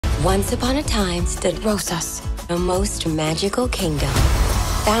Once upon a time stood Rosas, a most magical kingdom,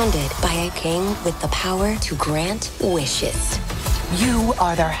 founded by a king with the power to grant wishes. You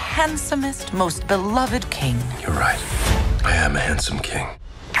are their handsomest, most beloved king. You're right. I am a handsome king.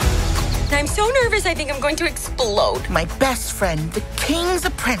 I'm so nervous I think I'm going to explode. My best friend, the king's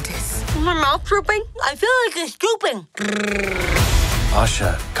apprentice. My mouth drooping? I feel like it's drooping.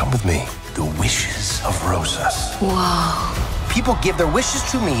 Asha, come with me. The wishes of Rosas. Whoa. People give their wishes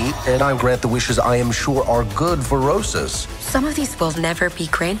to me, and I grant the wishes I am sure are good for Rosas. Some of these will never be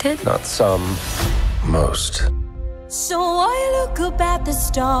granted. Not some, most. So I look up at the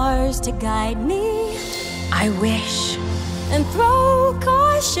stars to guide me I wish. and throw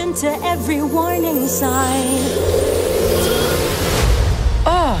caution to every warning sign.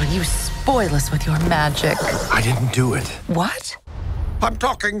 Oh, you spoil us with your magic. I didn't do it. What? I'm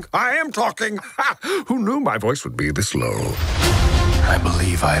talking. I am talking. Ha! Who knew my voice would be this low? I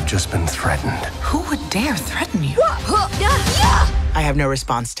believe I have just been threatened. Who would dare threaten you? I have no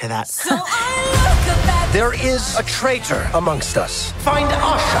response to that. So I look up at the There is a traitor amongst us. Find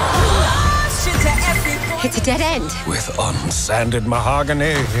Asha. caution to every It's a dead end. With unsanded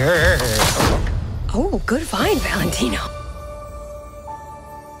mahogany. Oh, good find, Valentino.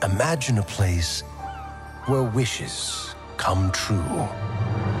 Imagine a place where wishes come true.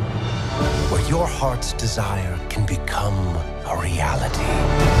 Where your heart's desire can become a reality.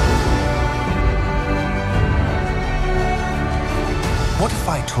 What if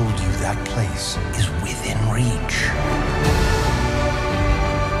I told you that place is within reach?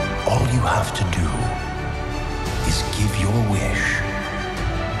 All you have to do is give your wish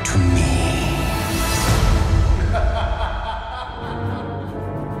to me.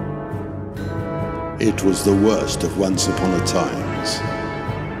 It was the worst of Once Upon a Times.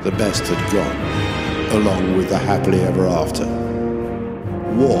 The best had gone, along with the happily ever after.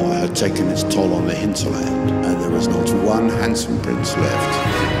 War had taken its toll on the hinterland, and there was not one handsome prince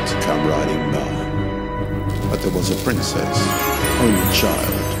left to come riding by. But there was a princess, only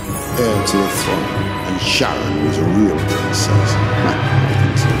child, heir to the throne, and Sharon was a real princess. I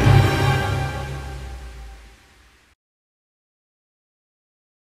can tell you.